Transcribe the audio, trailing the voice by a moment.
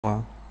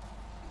Wow,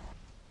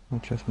 I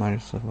just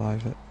managed to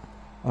survive it.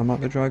 I'm at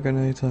the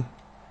Dragonator.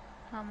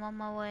 I'm on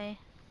my way.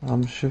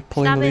 I'm just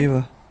pulling the Stab him!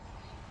 lever.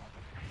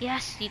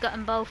 Yes, you got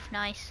them both.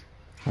 Nice.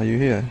 Are you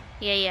here?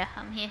 Yeah, yeah,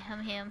 I'm here,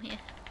 I'm here, I'm here.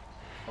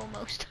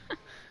 Almost.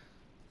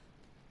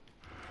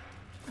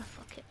 Oh,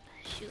 fuck it.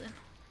 Shoot him.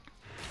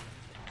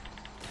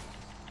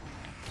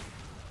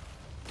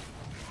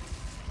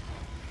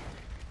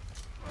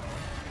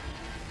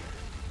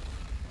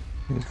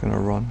 He's gonna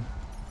run.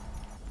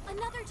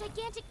 Another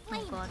gigantic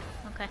flame. Oh god,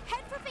 okay.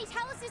 Head for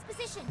Fatalis'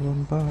 position.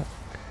 Run back.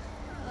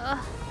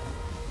 Uh,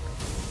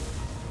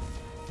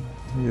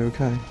 Are you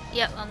okay?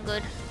 yep, I'm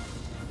good.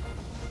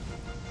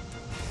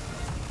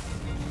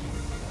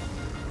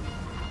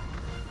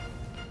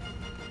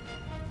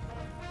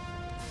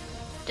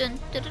 Dun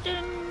dun dun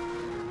dun.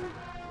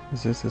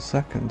 Is this the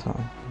second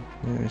time?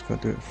 Yeah, he's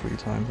got to do it 3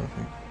 times, I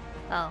think.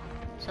 Oh,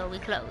 so we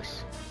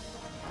close.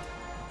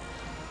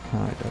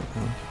 I don't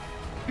know.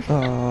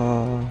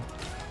 Uh,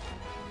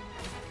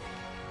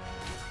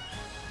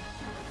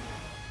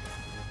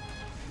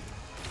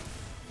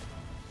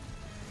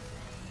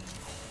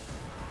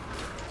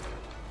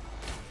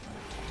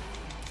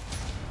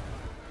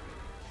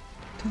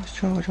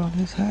 discharge on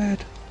his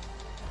head.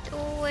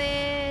 Do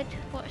it!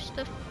 Watch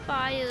the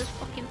fire, there's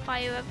fucking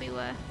fire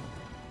everywhere.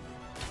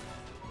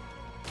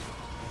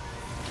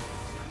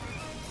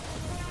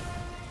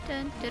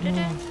 Dun dun dun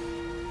dun.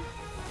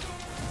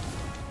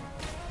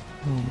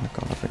 Oh my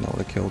god, I think that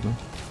would have killed him.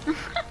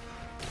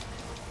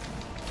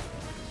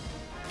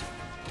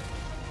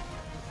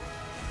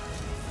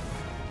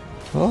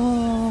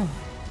 Oh,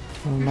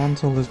 my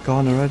mantle is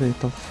gone already.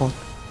 The fuck?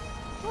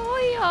 Oh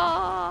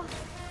yeah!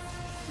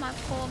 My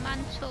poor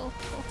mantle,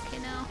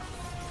 fucking hell.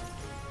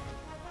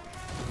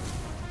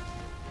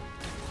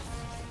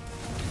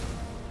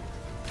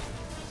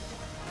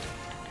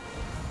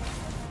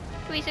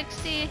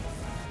 .360.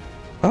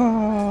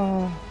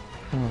 Ah!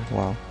 Oh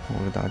wow, I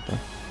would have died there.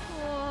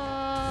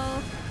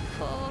 Whoa,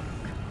 fuck.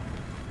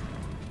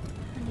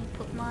 I need to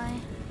put my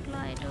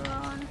glider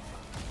on.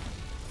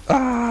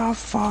 Ah,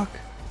 fuck!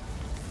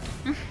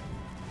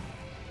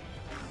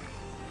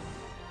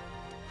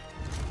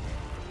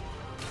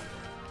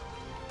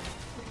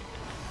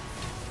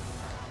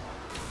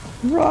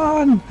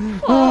 Run!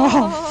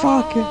 Oh,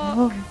 fuck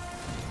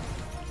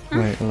it!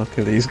 Wait, look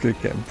at these good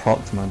getting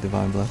propped to my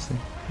divine blessing.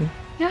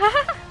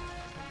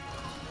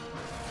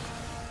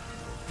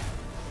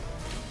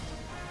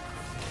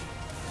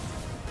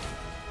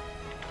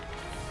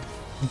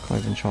 I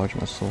can't even charge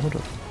my sword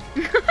up.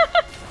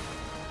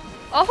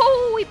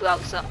 Oh, we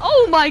broke some.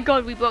 Oh my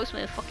god, we broke some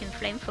of the fucking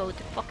flamethrower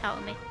the fuck out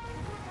of me.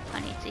 I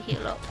need to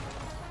heal up.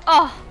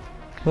 Oh!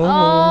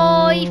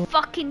 Oh, he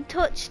fucking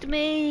touched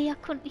me. I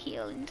couldn't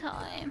heal in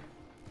time.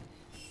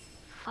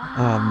 Fuck.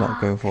 I'm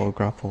not going for a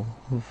grapple.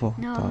 Oh, fuck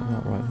No. that,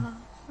 not right now.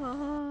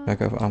 Oh.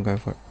 Yeah, I'm going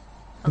for it.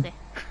 Okay.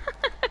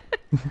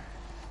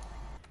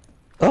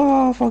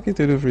 Oh, fuck, he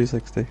did a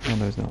 360. Oh,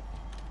 no, he's not.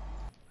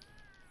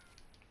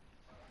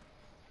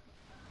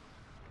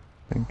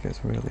 I think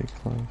it's really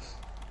close.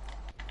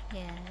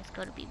 Yeah, it's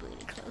got to be really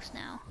close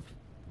now.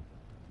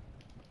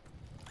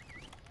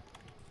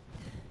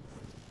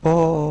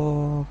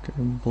 Oh,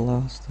 getting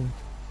blasted.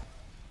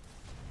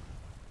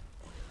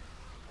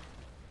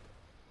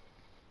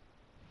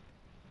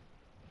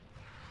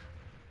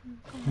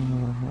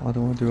 Oh, I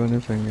don't want to do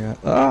anything yet.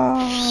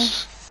 Ah,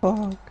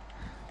 fuck.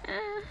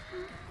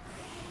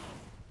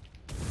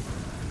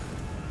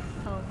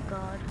 Oh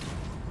god.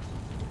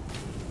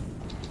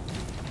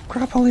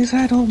 Grapple his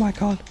head, oh my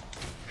god.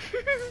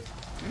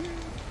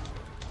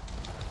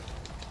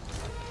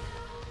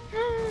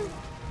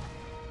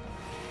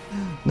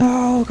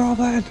 No,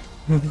 goblin!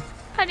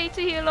 I need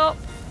to heal up.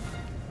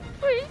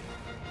 Please.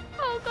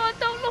 Oh god,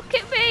 don't look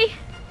at me.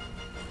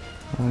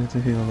 I need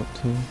to heal up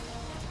too.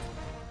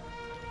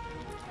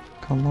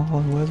 Come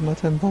on, where's my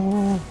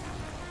temple?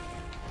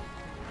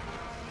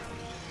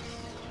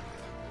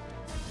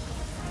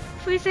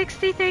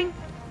 360 thing.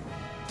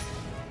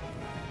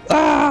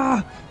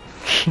 Ah!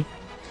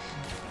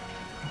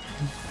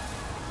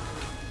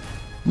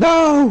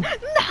 No!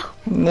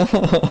 No!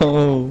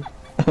 No!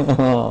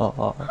 Oh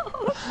god.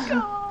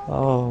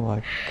 Oh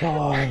my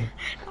god.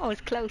 That was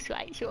close,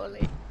 right?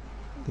 Surely.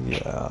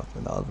 Yeah,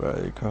 but that was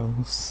very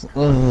close.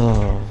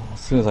 Oh, as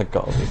soon as I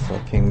got up, it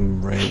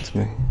fucking raped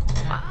me.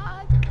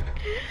 Fuck.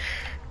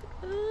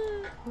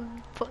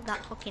 Put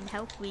that fucking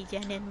health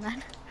regen in,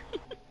 man.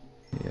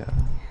 Yeah.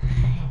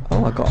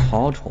 Oh, I got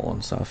hard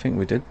horn, so I think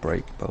we did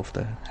break both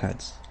their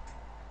heads.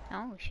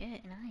 Oh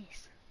shit,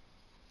 nice.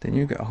 Didn't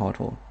you get a hard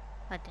horn?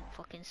 I didn't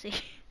fucking see.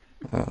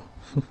 Oh.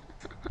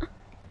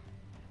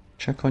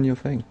 Check on your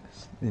things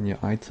in your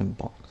item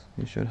box.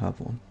 You should have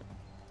one.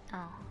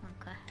 Oh,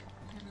 okay.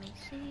 Let me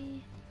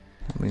see.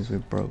 That means we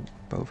broke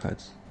both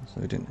heads, so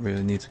we didn't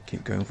really need to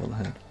keep going for the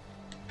head.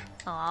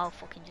 Oh, I'll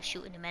fucking just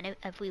shooting him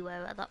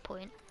everywhere at that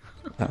point.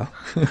 Oh.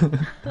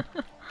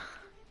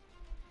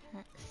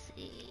 Let's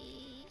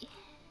see.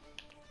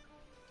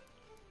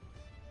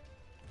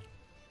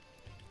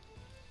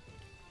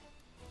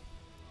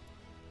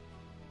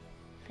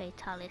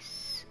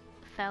 Vitalis,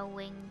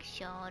 Fellwing,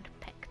 Shard,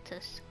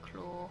 Pectus,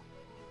 Claw.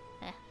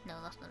 No,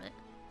 that's not it.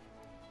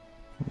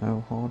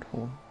 No hard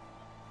horn.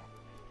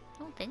 I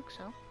don't think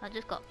so. I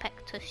just got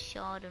Pectus,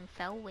 Shard, and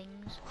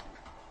Fellwings.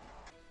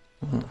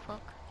 What the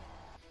fuck?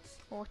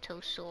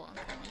 Auto sort, and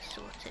can we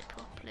sort it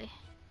properly?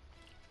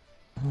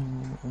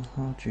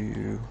 How do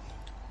you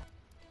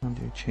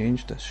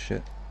change this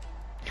shit?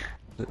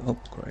 The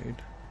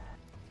upgrade.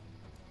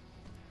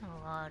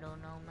 Oh, I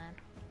don't know, man.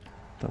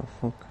 The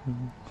fuck?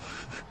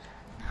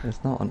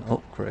 It's not an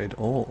upgrade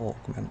or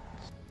augment.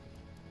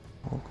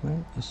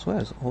 Augment? I swear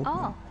it's augment.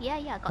 Oh, yeah,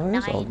 I got Where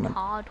is 9 augment?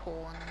 hard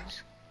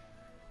horns.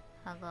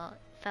 I got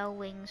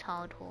Fellwings,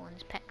 hard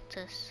horns,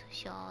 Pectus,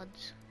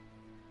 Shards.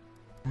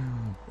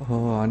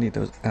 Oh, I need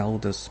those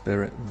Elder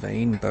Spirit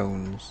vein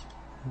bones.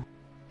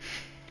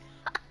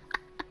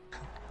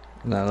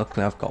 No,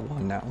 luckily I've got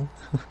one now.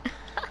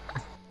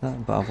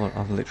 But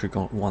I've literally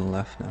got one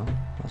left now.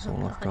 That's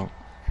all I've got.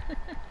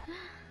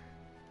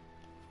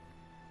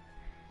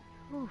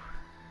 Ooh,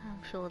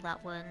 I'm sure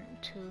that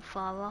weren't too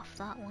far off,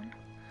 that one.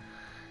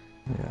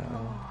 Yeah,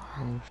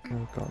 I've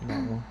got that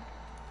one.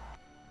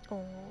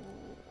 Oh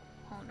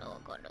no,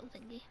 I got no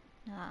thingy.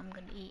 No, I'm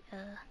gonna eat,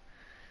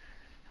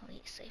 I'll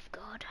eat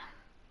Safeguard.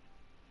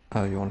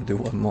 Oh, you want to do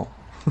one more?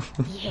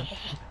 Yeah.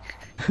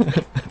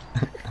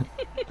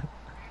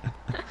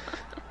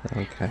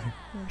 Okay.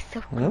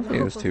 So I don't think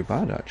it was close. too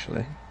bad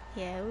actually.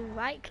 Yeah, we're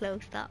right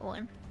close, that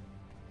one.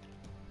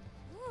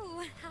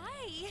 Ooh,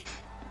 hi.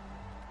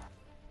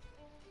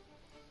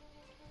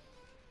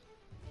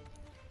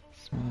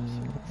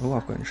 Oh,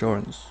 I've got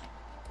insurance.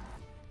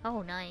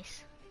 Oh,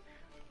 nice.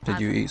 Did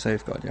you eat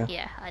Safeguard, yeah?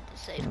 Yeah, I did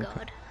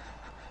Safeguard.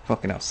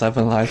 Fucking hell,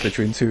 7 lives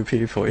between 2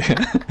 people,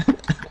 yeah?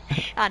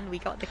 And we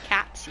got the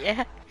cats,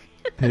 yeah.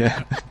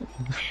 Yeah.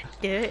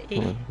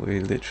 Dirty.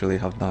 We literally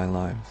have 9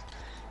 lives.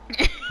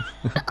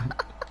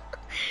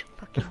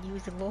 Fucking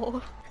use them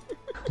all.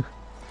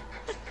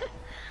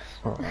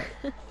 Alright.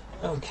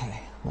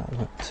 Okay, that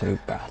wasn't too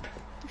bad.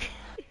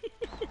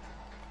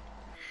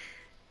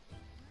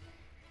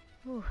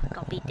 Ooh,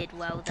 Gobby did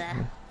well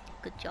there.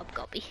 Good job,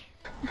 Gobby.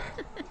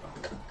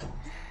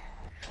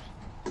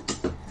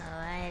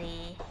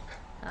 Alrighty.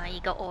 Alright,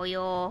 you got all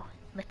your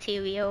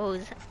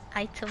materials,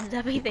 items,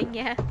 everything,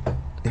 yeah?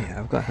 Yeah,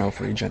 I've got health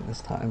regen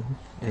this time.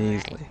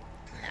 Easily.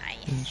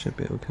 It Nice. should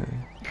be okay.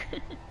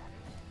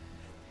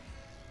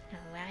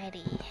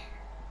 Alrighty.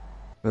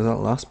 Because that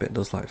last bit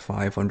does like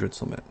 500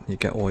 something. You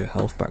get all your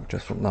health back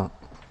just from that.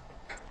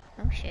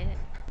 Oh shit.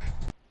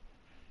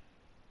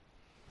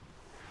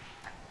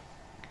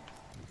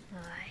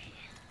 Alright.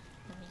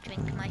 Let me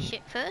drink my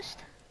shit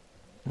first.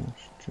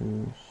 Ash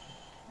juice.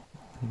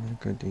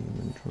 Mega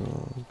demon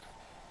drug.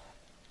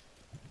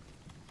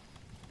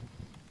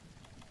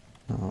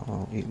 Oh,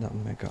 I'll eat that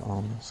mega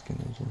armor skin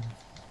as well.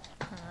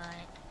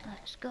 Alright,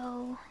 let's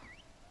go.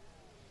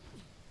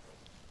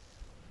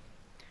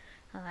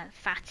 Alright,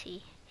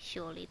 Fatty.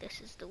 Surely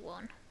this is the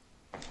one.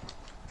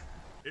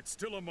 It's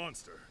still a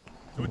monster,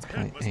 so its Okay,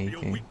 head must be a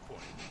A-game. weak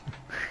point.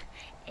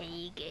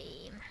 A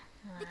game.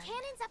 The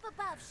cannons up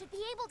above should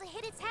be able to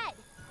hit its head.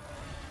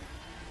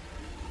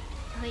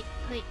 Wait.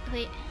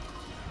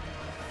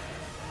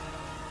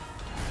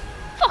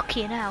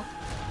 Fucking hell.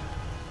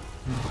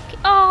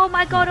 Oh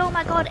my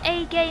god,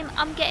 A game.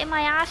 I'm getting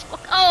my ass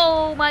fucked.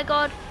 Oh my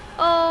god.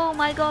 Oh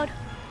my god.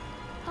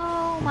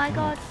 Oh my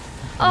god.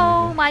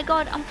 Oh my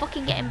god, I'm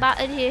fucking getting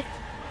battered here.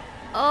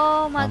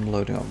 Oh my. I'm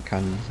loading up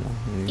cannons now.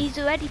 You, He's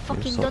already you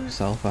fucking sort done.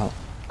 yourself out.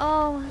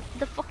 Oh,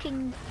 the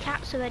fucking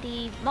cat's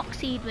already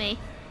moxied me.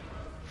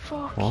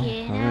 What?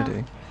 Fucking hell.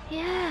 Already?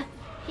 Yeah,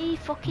 he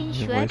fucking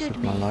You shredded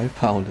wasted my me. life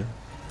powder.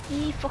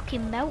 He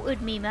fucking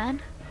melted me,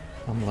 man.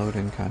 I'm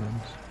loading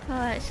cannons.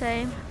 Alright,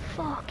 same.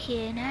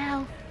 Fucking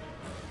hell.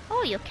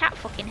 Oh, your cat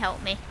fucking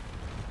helped me.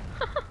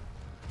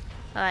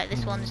 Alright,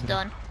 this one's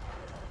done.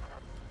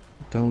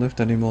 Don't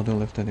lift anymore, don't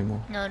lift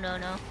anymore. No.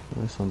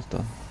 This one's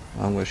done.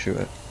 I'm gonna shoot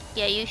it.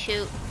 Yeah, you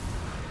shoot.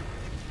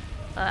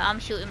 Alright, I'm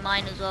shooting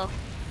mine as well.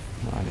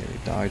 I nearly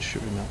died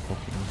shooting that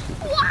fucking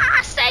stupid.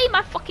 Wah! Same,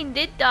 I fucking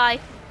did die.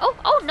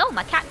 Oh no,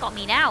 my cat got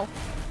me now.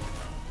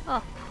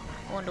 Oh,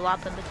 I wonder what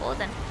happened before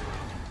then.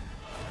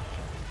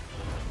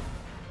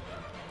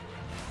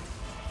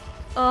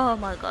 Oh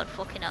my god,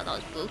 fucking hell, that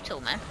was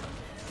brutal, man.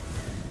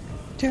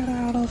 Get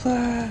out of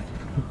there!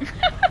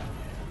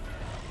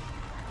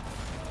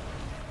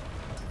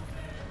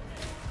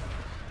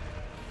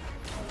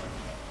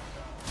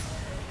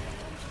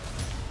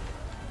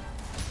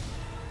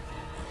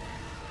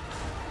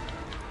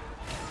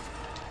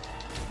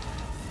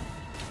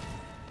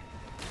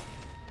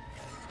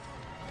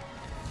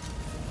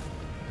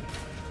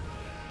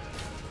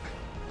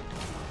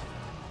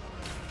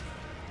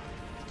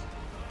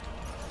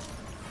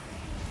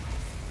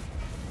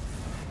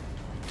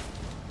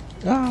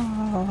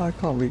 Ah, I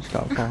can't reach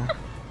that far.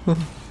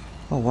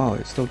 Oh wow,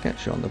 it still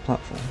gets you on the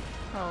platform.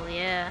 Oh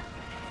yeah.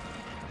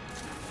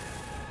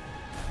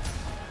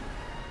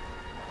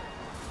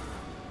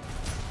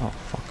 Oh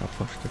fuck, I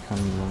pushed the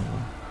cannon the wrong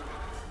way.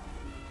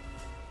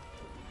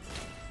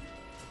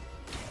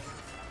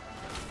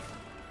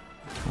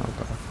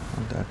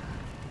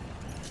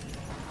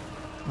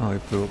 Oh, he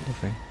blew up the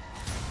thing.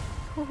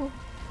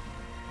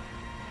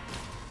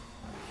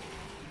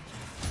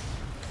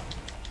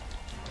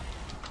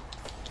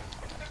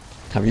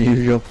 Have you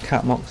used your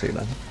cat Moxie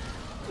then?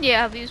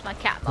 Yeah, I've used my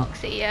cat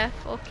Moxie, yeah.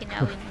 Fucking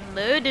hell, he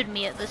murdered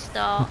me at the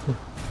start.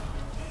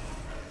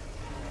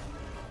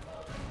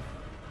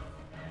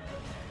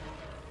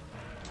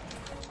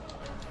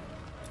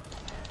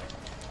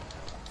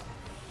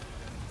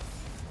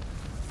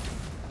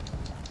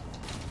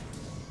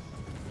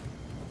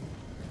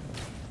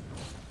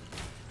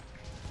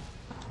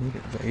 I need a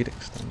Vade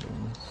extender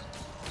on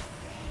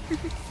this.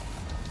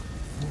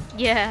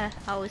 Yeah,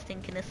 I was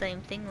thinking the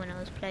same thing when I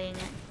was playing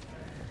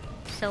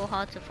it. So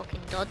hard to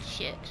fucking dodge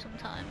shit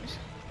sometimes.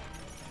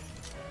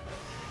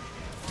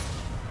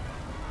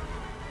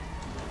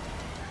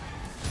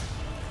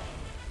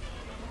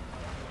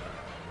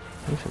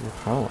 You should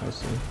have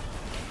paralyzed him.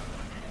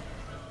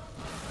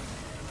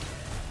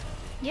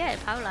 Yeah,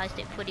 it paralysed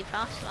it pretty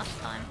fast last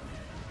time.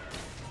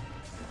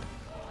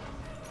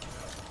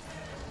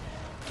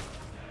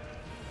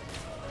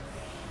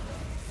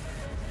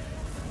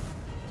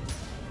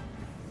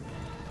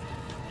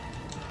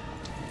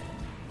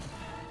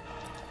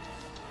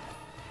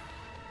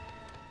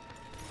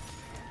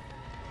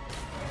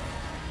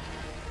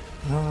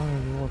 Oh,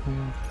 you're walking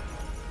off.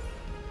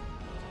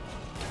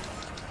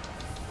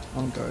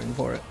 I'm going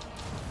for it.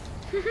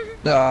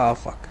 Ah,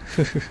 fuck.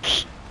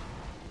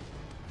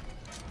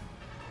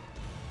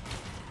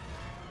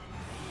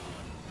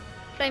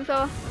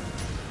 Flamethrower.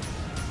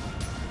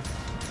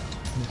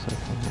 It's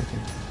okay, I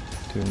can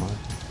do my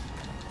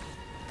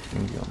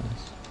thingy on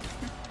this.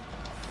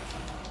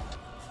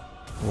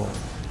 Whoa.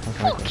 Okay,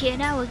 okay. Fucking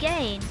hell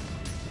again.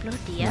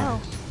 Bloody hell.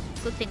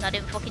 Nice. Good thing I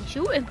didn't fucking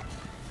shoot him.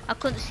 I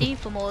couldn't see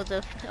from all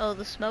the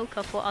smoke.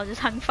 I thought I'll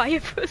just hang fire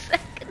for a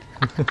second.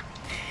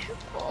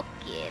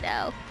 Fucking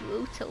hell,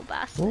 brutal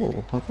bastard.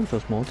 Oh, I think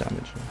there's more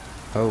damage now.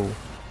 Oh,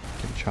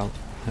 give child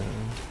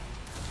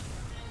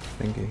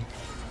thingy.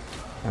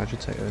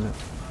 Agitator in it.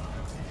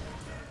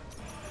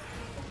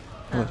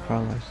 Oh, it's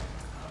paralyzed.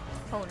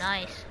 Oh,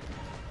 nice.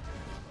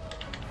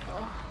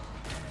 Oh.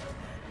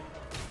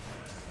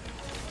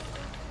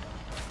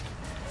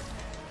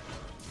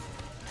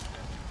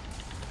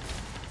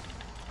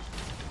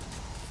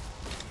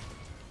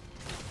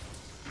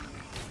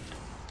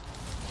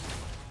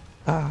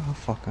 Ah,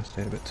 fuck, I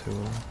stayed a bit too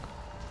long.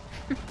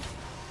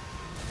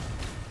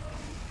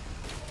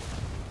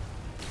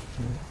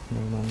 No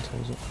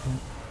mantles up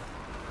front.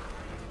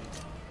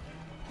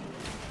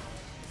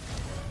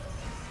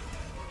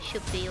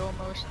 Should be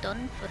almost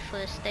done for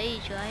first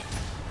stage, right?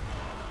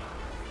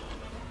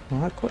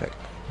 Well, that quick?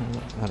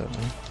 I don't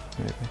know.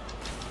 Maybe.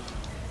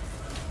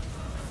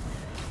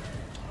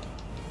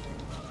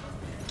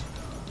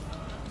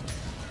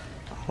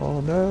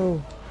 Oh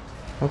no!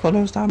 I've got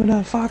no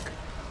stamina, fuck!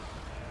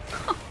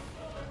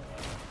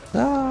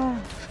 Ah!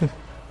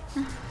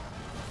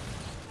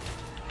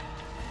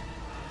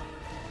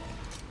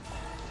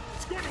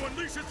 It's going to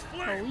unleash its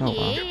flame. Oh, Oh, wow.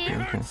 yeah. Get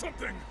behind Okay.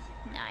 something.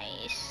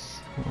 Nice.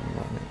 Oh,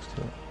 right next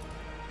to it.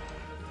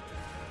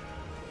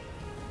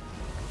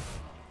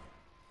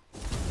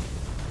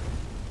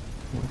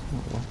 Where's my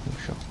weapon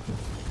shotgun?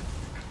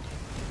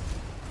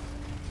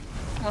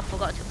 Oh, I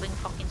forgot to bring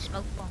fucking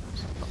smoke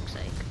bombs, for fuck's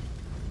sake.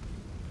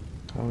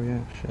 Oh yeah,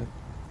 shit.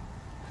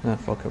 Nah,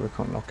 fuck it, we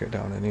can't knock it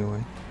down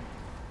anyway.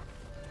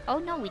 Oh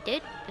no, we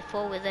did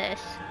before with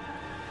this.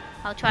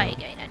 I'll try Oh.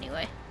 again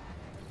anyway.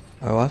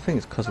 Oh, I think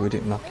it's because we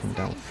didn't knock him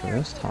down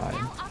first time.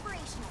 Now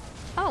operational.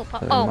 Oh, So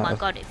it oh might my have-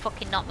 god, it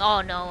fucking knocked.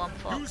 Oh no, I'm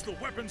fucked. Use the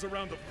weapons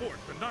around the fort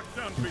to knock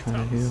down I'm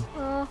trying to heal.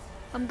 Oh,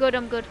 I'm good,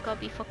 I'm good. God,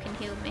 be fucking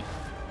heal me.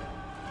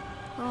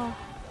 Oh,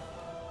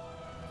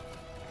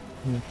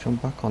 Yeah,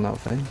 jump back on that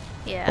thing.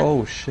 yeah.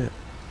 Oh shit.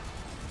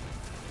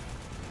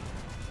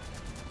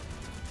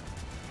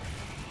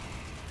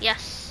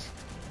 Yes.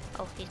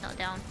 Oh, he's not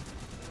down.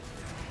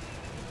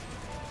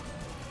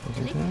 Is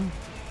Is he he? down?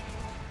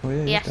 Oh yeah,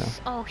 he's down.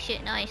 Yes. Oh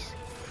shit, nice.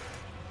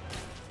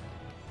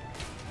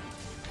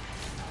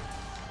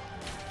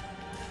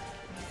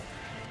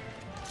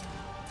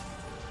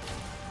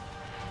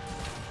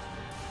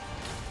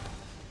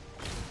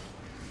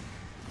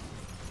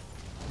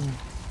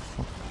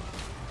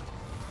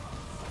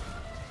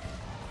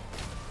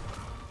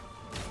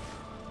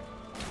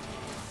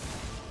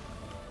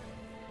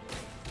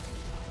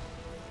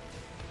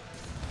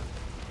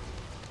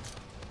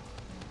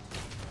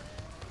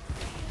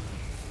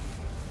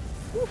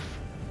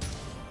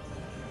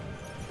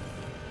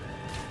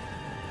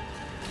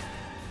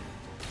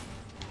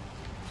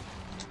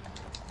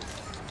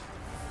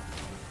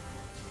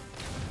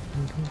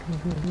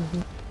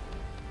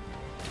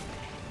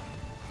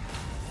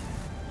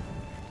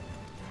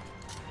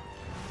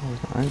 Oh,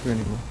 he's not angry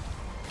anymore.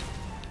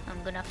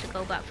 I'm gonna have to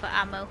go back for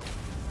ammo.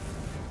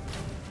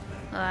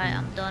 Alright,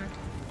 I'm done.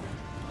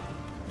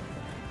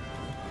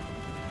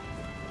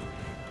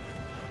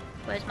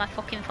 Where's my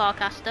fucking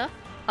Farcaster?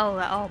 Oh,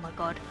 right. Oh my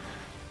god.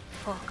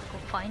 Fuck, I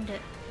couldn't find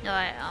it.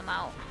 Alright, I'm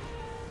out.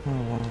 Oh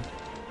wow.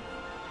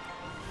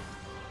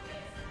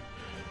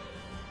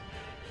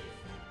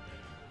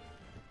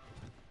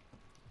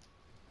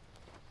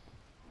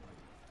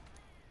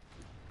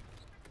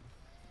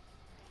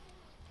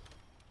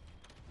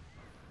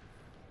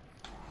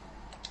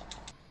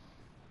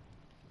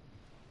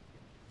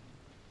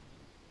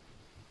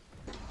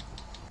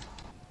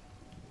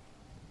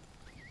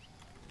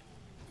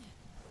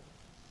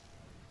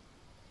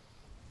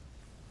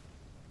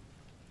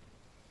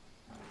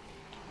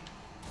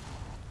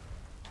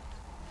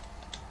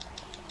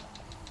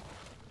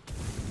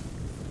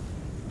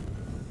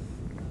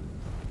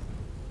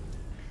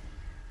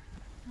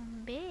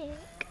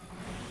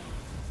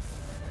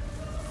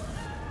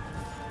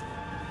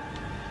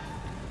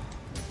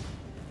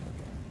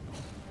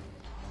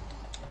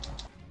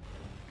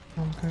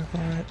 Go for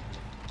it.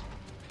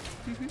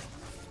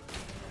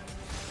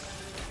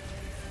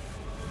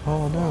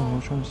 Oh no, I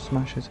was trying to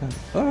smash his head.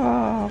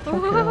 Ah,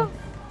 fuck yeah.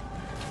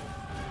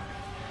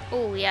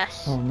 Oh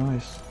yes. Oh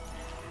nice.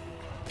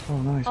 Oh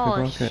nice, big Oh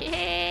rocket.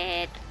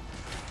 shit.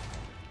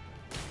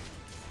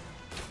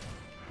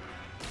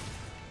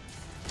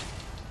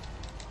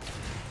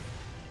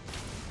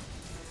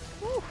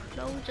 Ooh,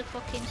 loads of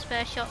fucking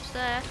spare shots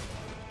there.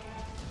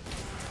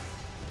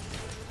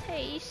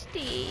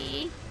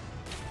 Tasty.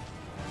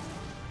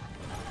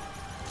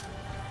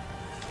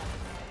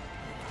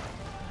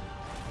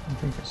 I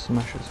think it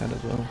smashed his head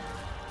as well.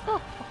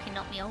 Oh, fucking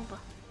knocked me over.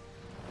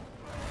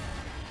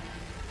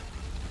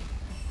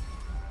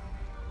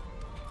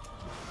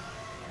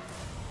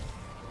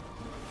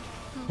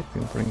 You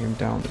can bring him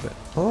down a bit.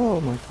 Oh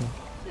my god.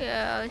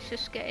 Yeah, I was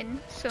just getting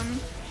some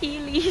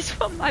healies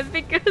from my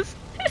vigors.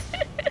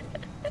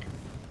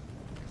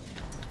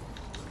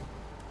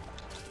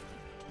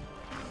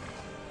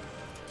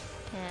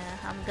 Yeah,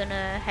 I'm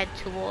gonna head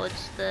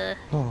towards the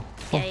Oh,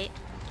 fuck. gate.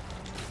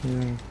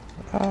 Yeah.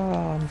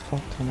 Ah, I'm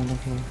fucked on another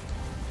one.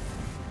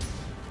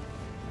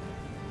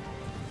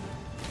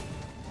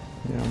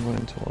 Yeah, I'm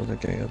running towards the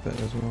gate a bit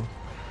as well.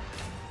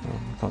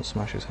 I can't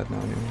smash his head now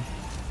anymore.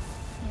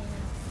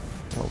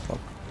 Oh fuck.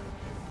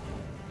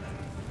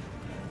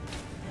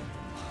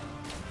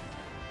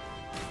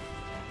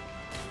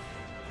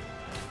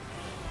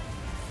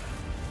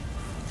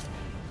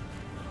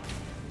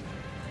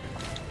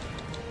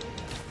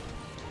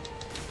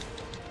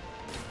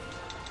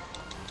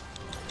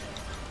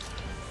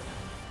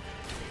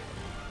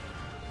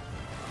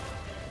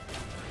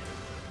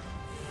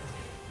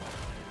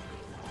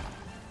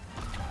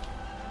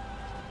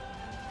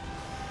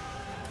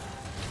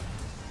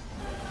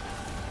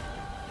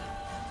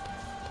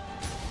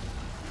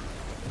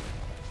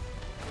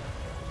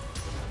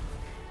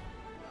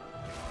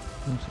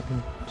 What's it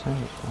doing?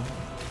 Sounds fine.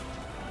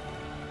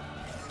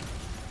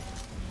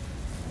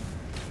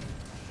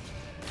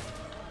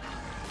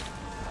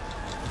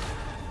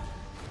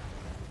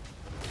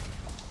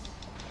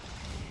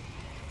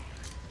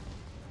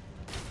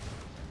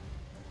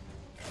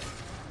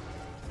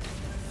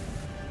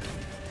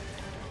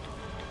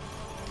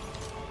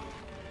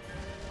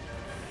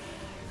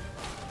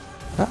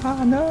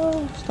 Ah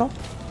no! Stop!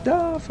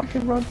 Ah,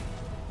 fucking run!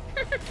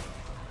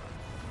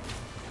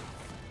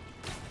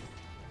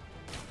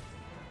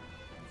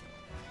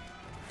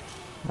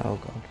 Oh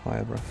god,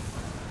 fire breath.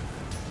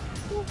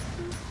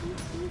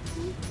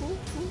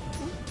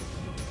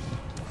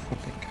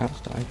 Fucking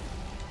cat's died.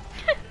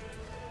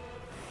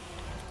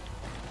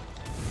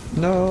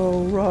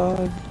 No,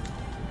 run!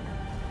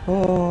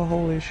 Oh,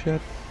 holy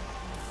shit.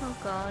 Oh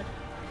god.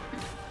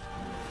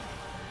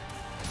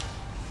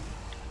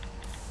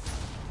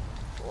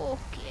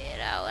 Fuck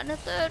it out, and a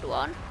third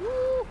one.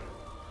 Woo.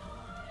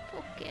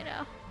 Fuck it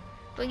out.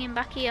 Bring him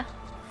back here.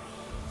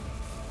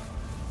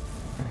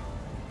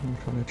 I'm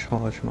trying to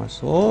charge my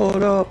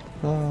sword up!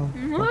 Oh,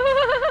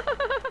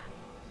 fuck.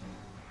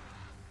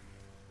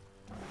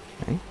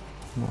 Hey,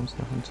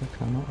 monster hunter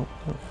cannot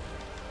upload.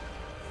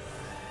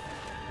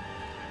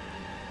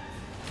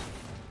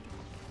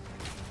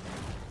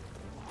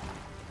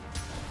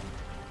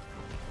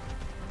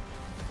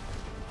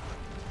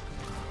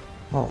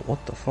 Oh,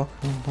 what the fuck?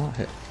 How did that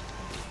hit?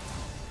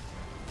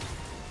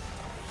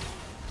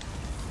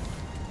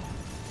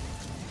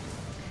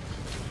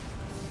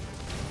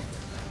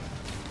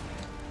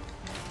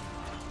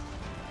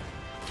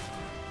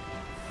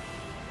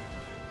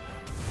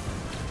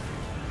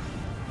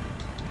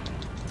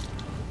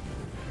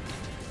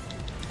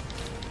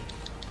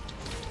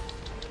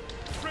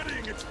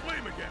 Readying its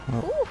flame again.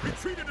 Oh,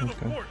 Retreat into the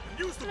okay. fort and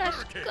use the Let's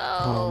barricade.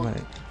 Oh go.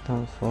 mate,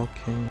 that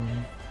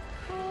fucking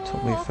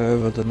took me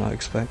further than I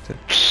expected.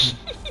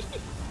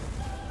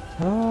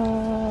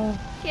 Ah!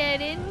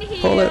 Get in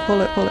here. Pull it,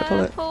 pull it, pull it, pull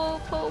it.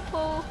 Pull, pull,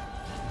 pull.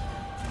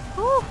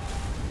 Woo.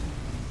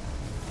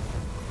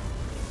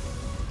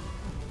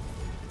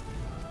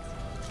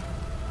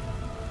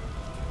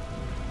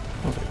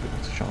 Oh, they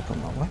need to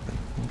sharpen my weapon.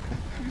 Okay.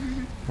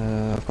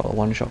 I've got a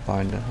one-shot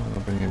binder. I'm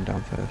gonna bring him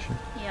down first.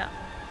 Yeah. Yeah.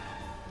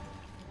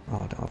 Oh,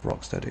 I don't have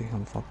rock steady.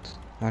 I'm fucked.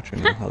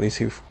 Actually, no. At least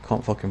he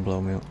can't fucking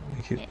blow me up.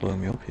 He keeps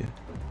blowing me up here.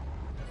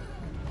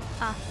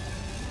 Ah.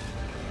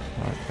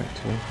 Alright, back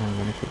to it. I'm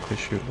gonna quickly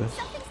shoot this.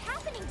 Something's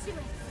happening to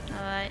it.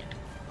 Alright.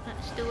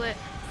 Let's do it.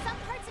 Some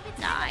parts of its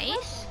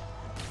Nice.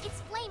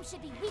 Its flame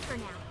should be weaker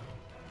now.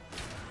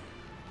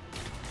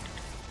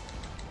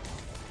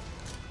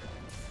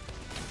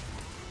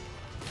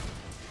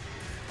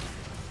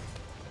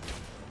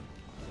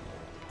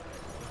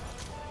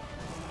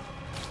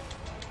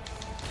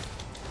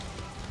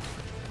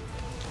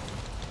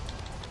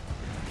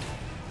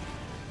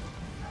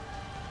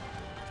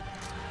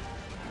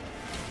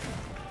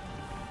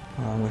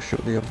 I'm gonna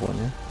shoot the other one,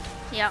 yeah?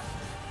 Yep.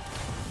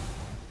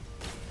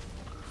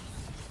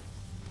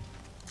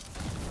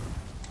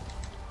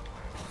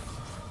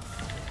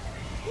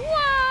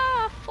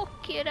 Wow!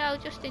 Fuck it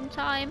out just in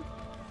time.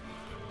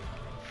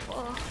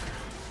 Fuck.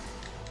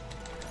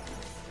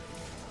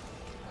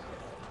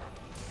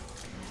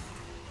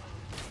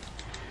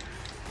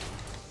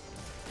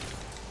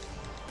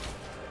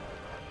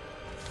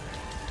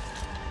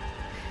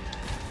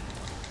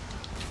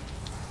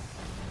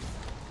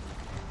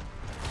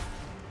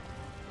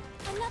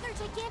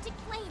 Another gigantic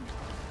flame.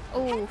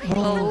 Oh, Oh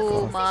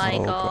oh God. my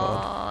Oh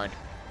god.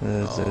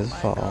 This Oh is my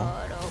far.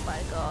 god, oh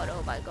my god,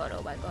 oh my god,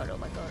 oh my god, oh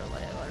my god, oh my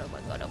god, oh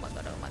my god, oh my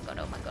god, oh my god,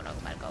 oh my god, oh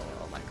my god,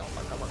 oh my god, oh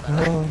my god, oh my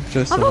god. Oh,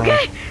 just I'm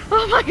survived. okay!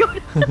 Oh my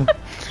god!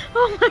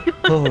 Oh my god!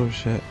 Oh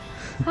shit.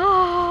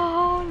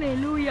 Oh,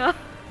 hallelujah!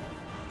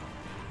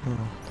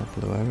 Oh, that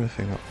blew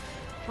everything up.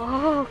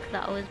 Fuck,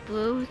 that was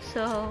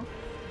brutal.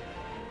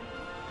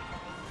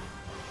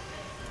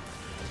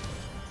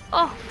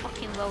 Oh,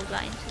 fucking rolled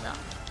right into that.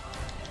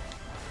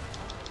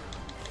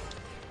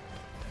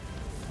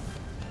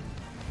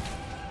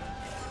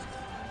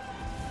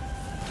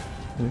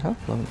 We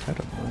have blown head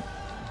at the moment.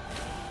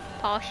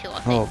 Partial,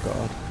 I Oh think.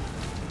 god.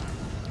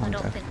 I I'm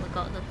don't dead. think we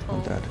got the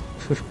I'm full. dead.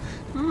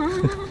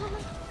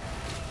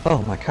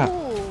 Oh, my cat.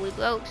 Ooh, we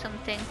broke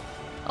something.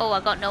 Oh, I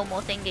got no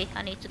more thingy.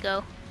 I need to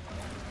go.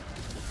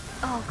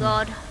 Oh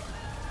god.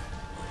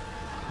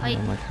 Wait.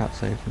 Oh, my cat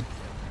saved me.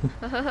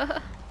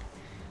 Alright,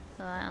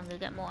 I'm gonna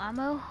get more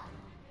ammo.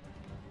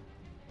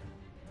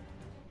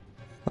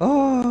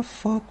 Oh,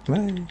 fuck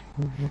me.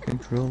 You fucking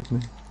drilled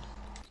me.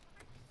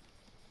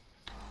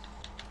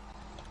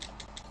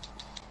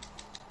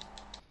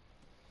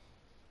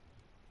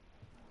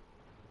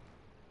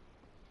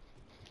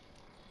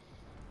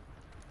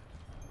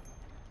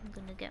 I'm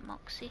gonna get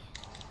Moxie.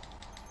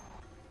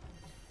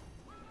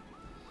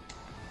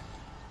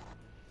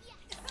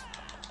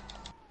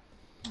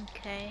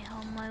 Okay,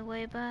 on my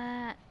way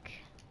back.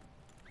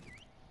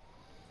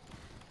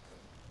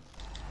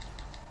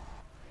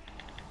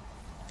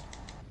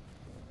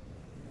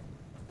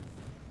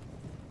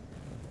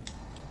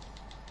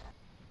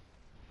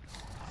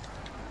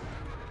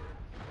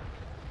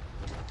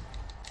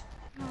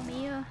 I'm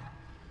here.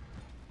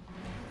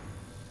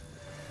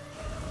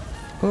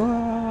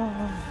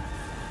 Ah.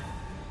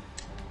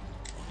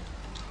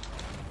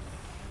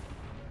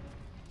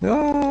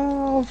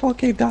 No,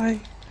 fucking die.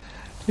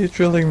 He's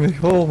drilling me.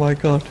 Oh my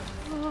god.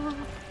 Oh,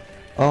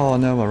 Oh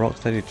no, my rock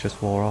steady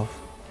just wore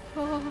off.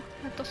 oh,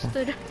 I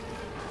busted.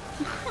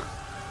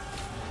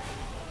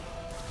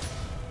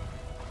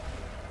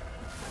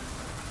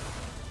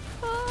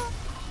 Oh.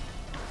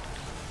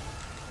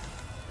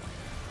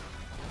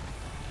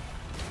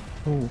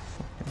 Oh,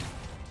 fucking.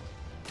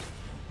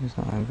 He's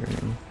not angry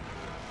anymore.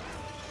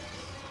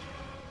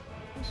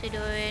 What's he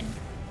doing?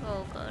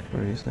 Oh god.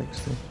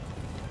 360.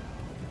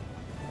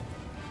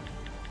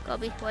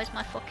 Gobby, where's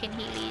my fucking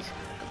healies?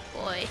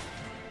 Good boy.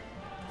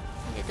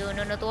 Is he doing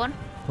another one?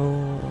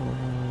 Oh.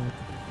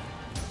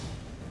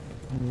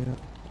 Yeah.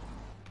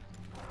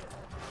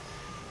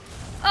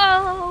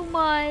 Oh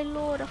my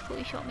lord, I thought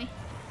he shot me.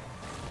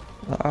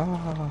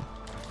 Ah.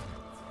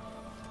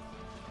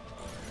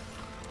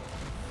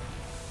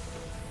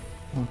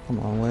 Oh, come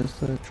on, where's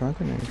the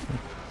dragon agent?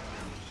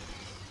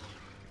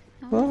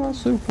 Oh,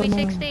 Superman.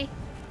 360.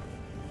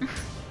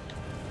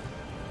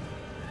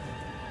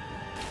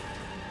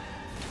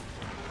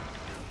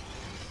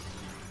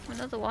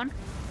 Another one.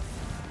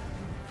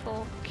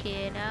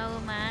 Fucking hell,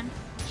 man.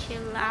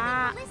 Chill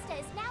out. Ballista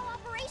is now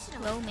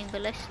operational. Roaming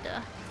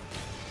ballista.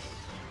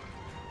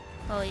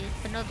 Oh,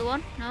 another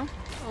one? No?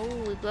 Oh,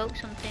 we broke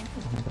something.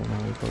 I don't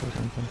know, we broke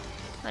something.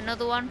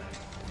 Another one.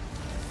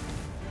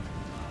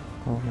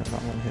 Oh no,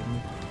 that one hit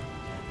me.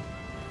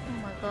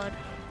 Oh my god.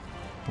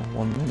 Oh,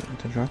 1 minute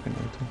to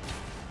Dragonator.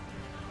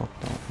 Fuck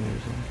that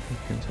music.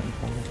 Fucking 10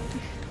 pounds.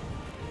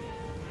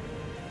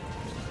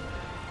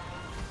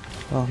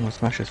 Oh, I'm gonna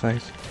smash his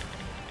face.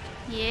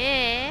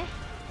 Yeah.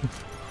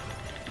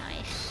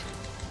 Nice.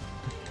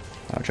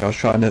 Actually, I was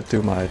trying to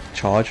do my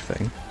charge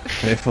thing,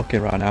 and it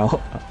fucking ran out.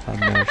 I had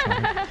no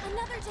chance.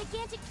 Another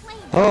gigantic flame.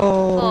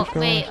 Oh, Fuck God.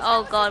 me.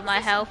 Oh god, my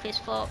health is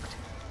fucked.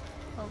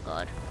 Oh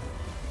god.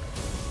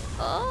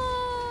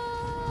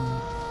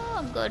 Oh,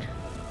 I'm good.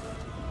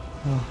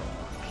 Oh,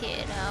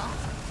 Okay, now.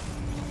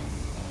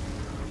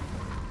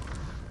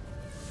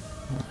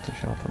 I have to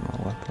sharpen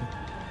my weapon.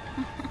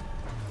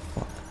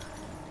 Fuck.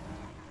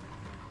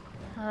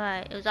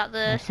 Alright, was that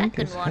the I think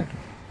second it's one? hit.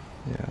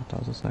 Yeah, that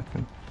was the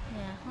second.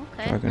 Yeah,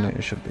 okay.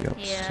 Dragonator should be up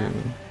Yeah.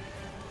 soon.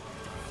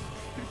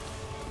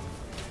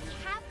 We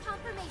have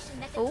confirmation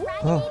that the Ooh.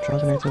 Oh,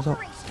 Dragonator's up.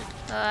 operational.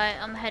 Alright,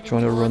 I'm heading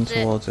Trying to run towards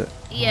it. towards it.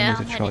 Yeah, I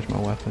I'm need to charge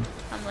heading- my weapon.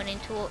 I'm running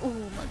toward. Oh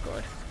my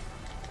god.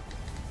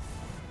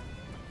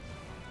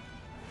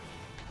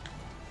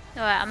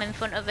 Alright, I'm in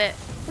front of it.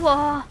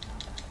 Whoa!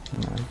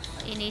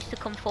 Nice. He needs to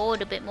come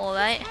forward a bit more,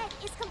 right? Its head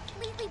is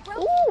completely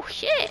broken. Oh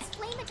shit! Its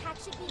flame attack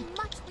should be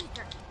much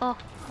weaker. Oh,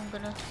 I'm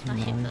gonna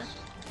smash it Nice. first.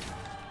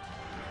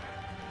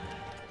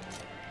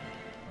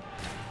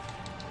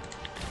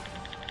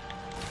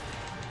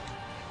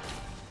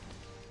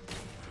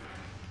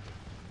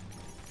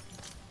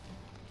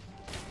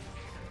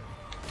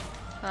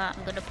 Alright,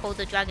 I'm gonna pull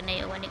the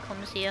Dragonator when it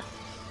comes here.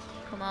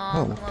 Come on,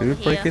 Oh, come did over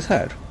it break here. his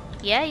head?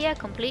 Yeah, yeah,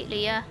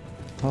 completely, yeah.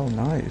 Oh,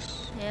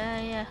 nice.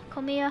 Yeah, yeah.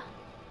 Come here.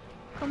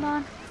 Come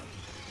on.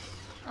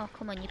 Oh,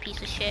 come on, you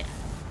piece of shit.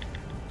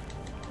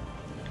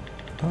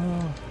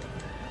 Oh,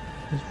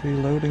 he's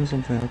reloading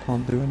something. I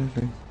can't do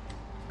anything.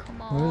 Come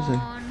Where is he?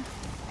 on.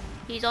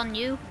 He's on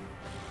you.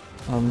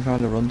 I'm trying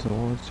to run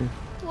towards you.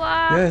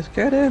 Wow. Yes,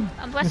 get him!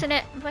 I'm pressing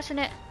it. I'm pressing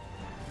it.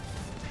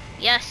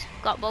 Yes,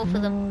 got both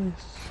of them.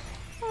 Nice.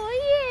 Oh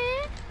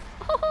yeah.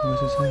 Where's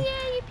his Oh head?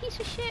 yeah, you piece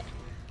of shit.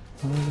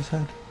 Where's his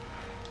head?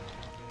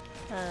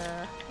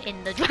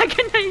 In the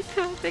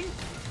Dragonator, I think.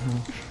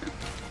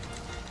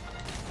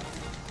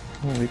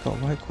 Oh, we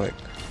got right quick.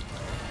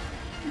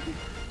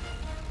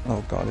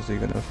 Oh god, is he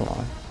gonna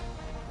fly?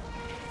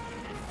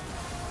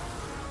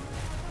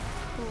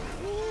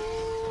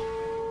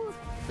 Ooh.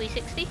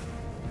 360.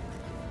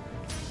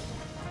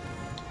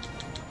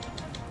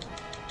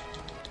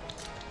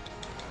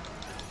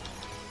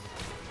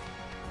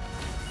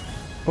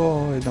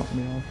 Oh, he knocked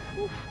me off.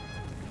 Oof.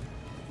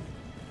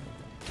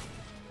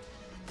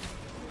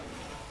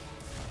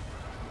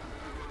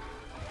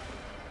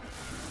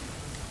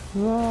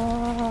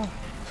 Ah!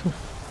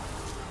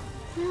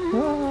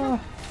 Ah!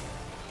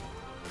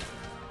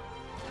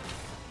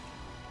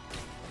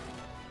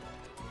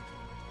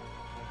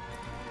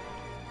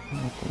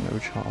 I've got no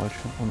charge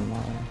on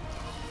mine.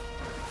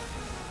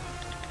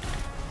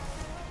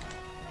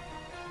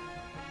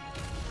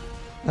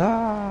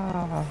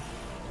 Ah!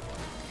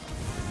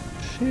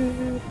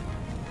 Shit!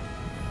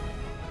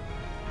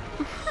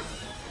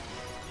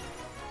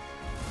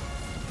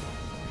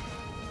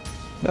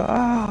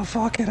 Ah!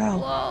 Fuck it hell!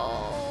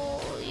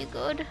 Whoa, you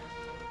good?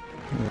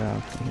 Yeah,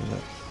 I can hear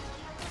it.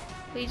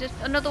 We just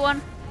another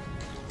one.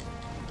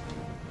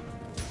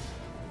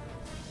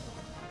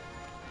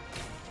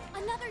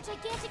 Another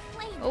gigantic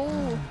flame.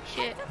 Oh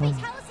shit. Head for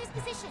Vitalis'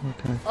 position.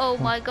 Okay. Oh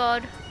my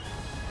god.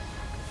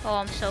 Oh,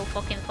 I'm so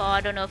fucking far.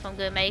 I don't know if I'm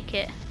gonna make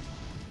it.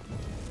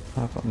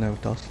 I've got no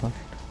dust left.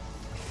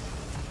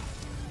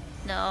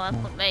 No, I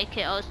couldn't make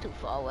it. I was too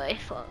far away.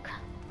 Fuck.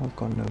 I've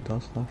got no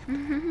dust left.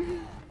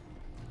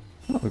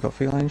 Oh, we got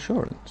feline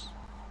insurance.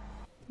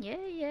 Yeah.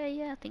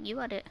 I think you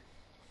had it.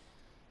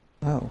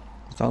 Oh,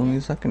 it's only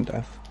the second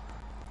death.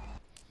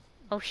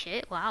 Oh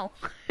shit! Wow.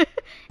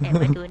 Yeah,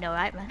 we're doing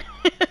alright, man.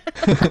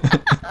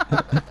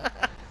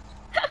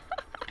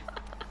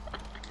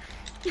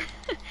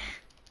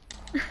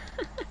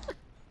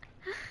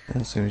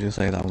 As soon as you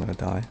say that, I'm gonna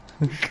die.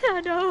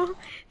 I know.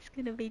 It's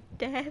gonna be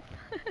death.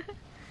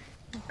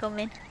 I'm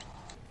coming.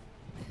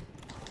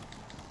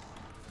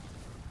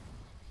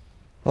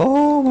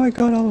 Oh my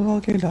god, I'm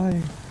fucking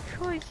dying.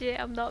 Oh shit!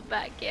 I'm not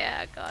back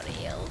yet. I gotta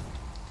heal.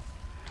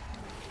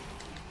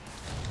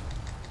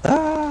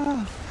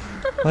 Ah!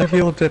 I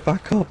healed it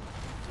back up.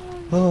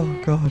 Oh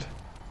god.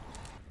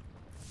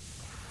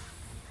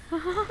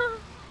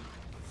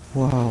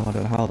 Wow, I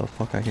don't know how the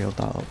fuck I healed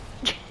that up.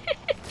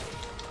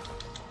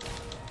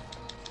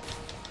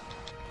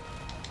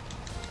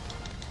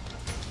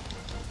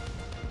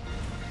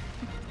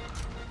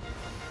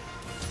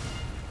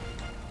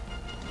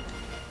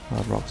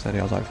 Rob said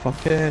I was like,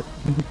 fuck it.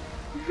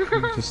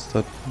 Just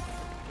stood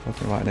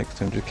fucking right next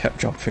to him, just kept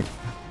dropping.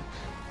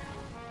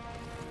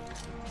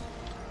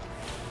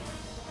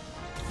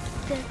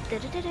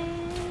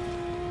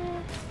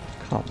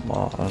 Come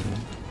on.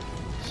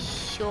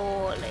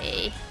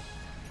 Surely.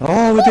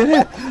 Oh, we did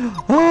it!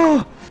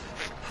 Oh!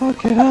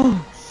 Fucking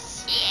hell!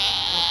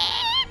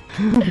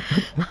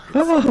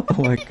 Oh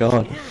my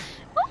god.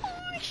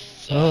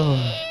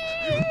 Oh.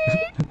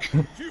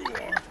 You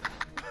are.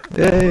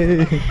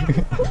 Yay!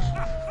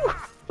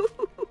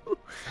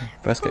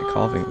 Best get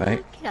carving,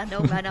 mate. I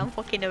know, man. I'm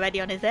fucking already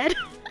on his head.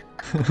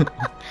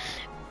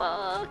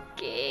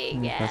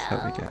 Fucking Let's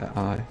hope we hell. get an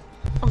eye.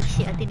 Oh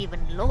shit! I didn't even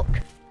look.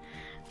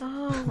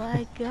 Oh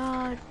my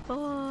god.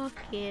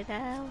 Fucking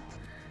hell.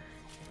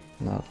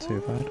 Not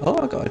too bad. Oh,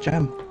 I got a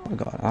gem. I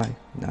got an eye.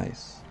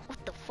 Nice.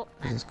 What the fuck,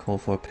 This man? is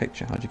called for a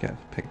picture. How'd you get a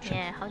picture?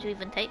 Yeah. How do you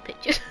even take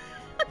pictures?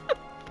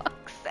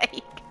 Fuck's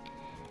sake.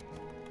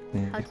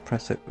 You how'd-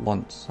 press it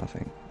once, I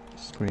think.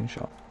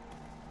 Screenshot.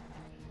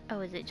 Oh,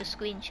 is it just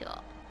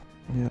screenshot?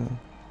 Yeah.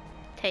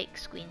 Take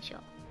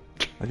screenshot.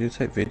 How do you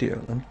take video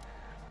then?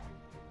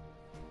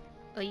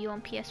 Are you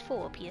on PS4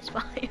 or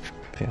PS5?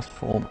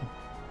 PS4.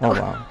 Oh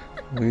wow.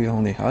 We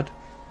only had.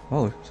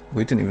 Oh,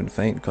 we didn't even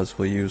faint because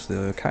we used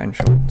the cat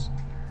insurance.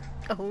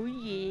 Oh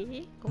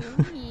yeah.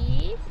 Oh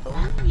yeah.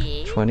 Oh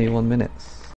yeah. 21 minutes.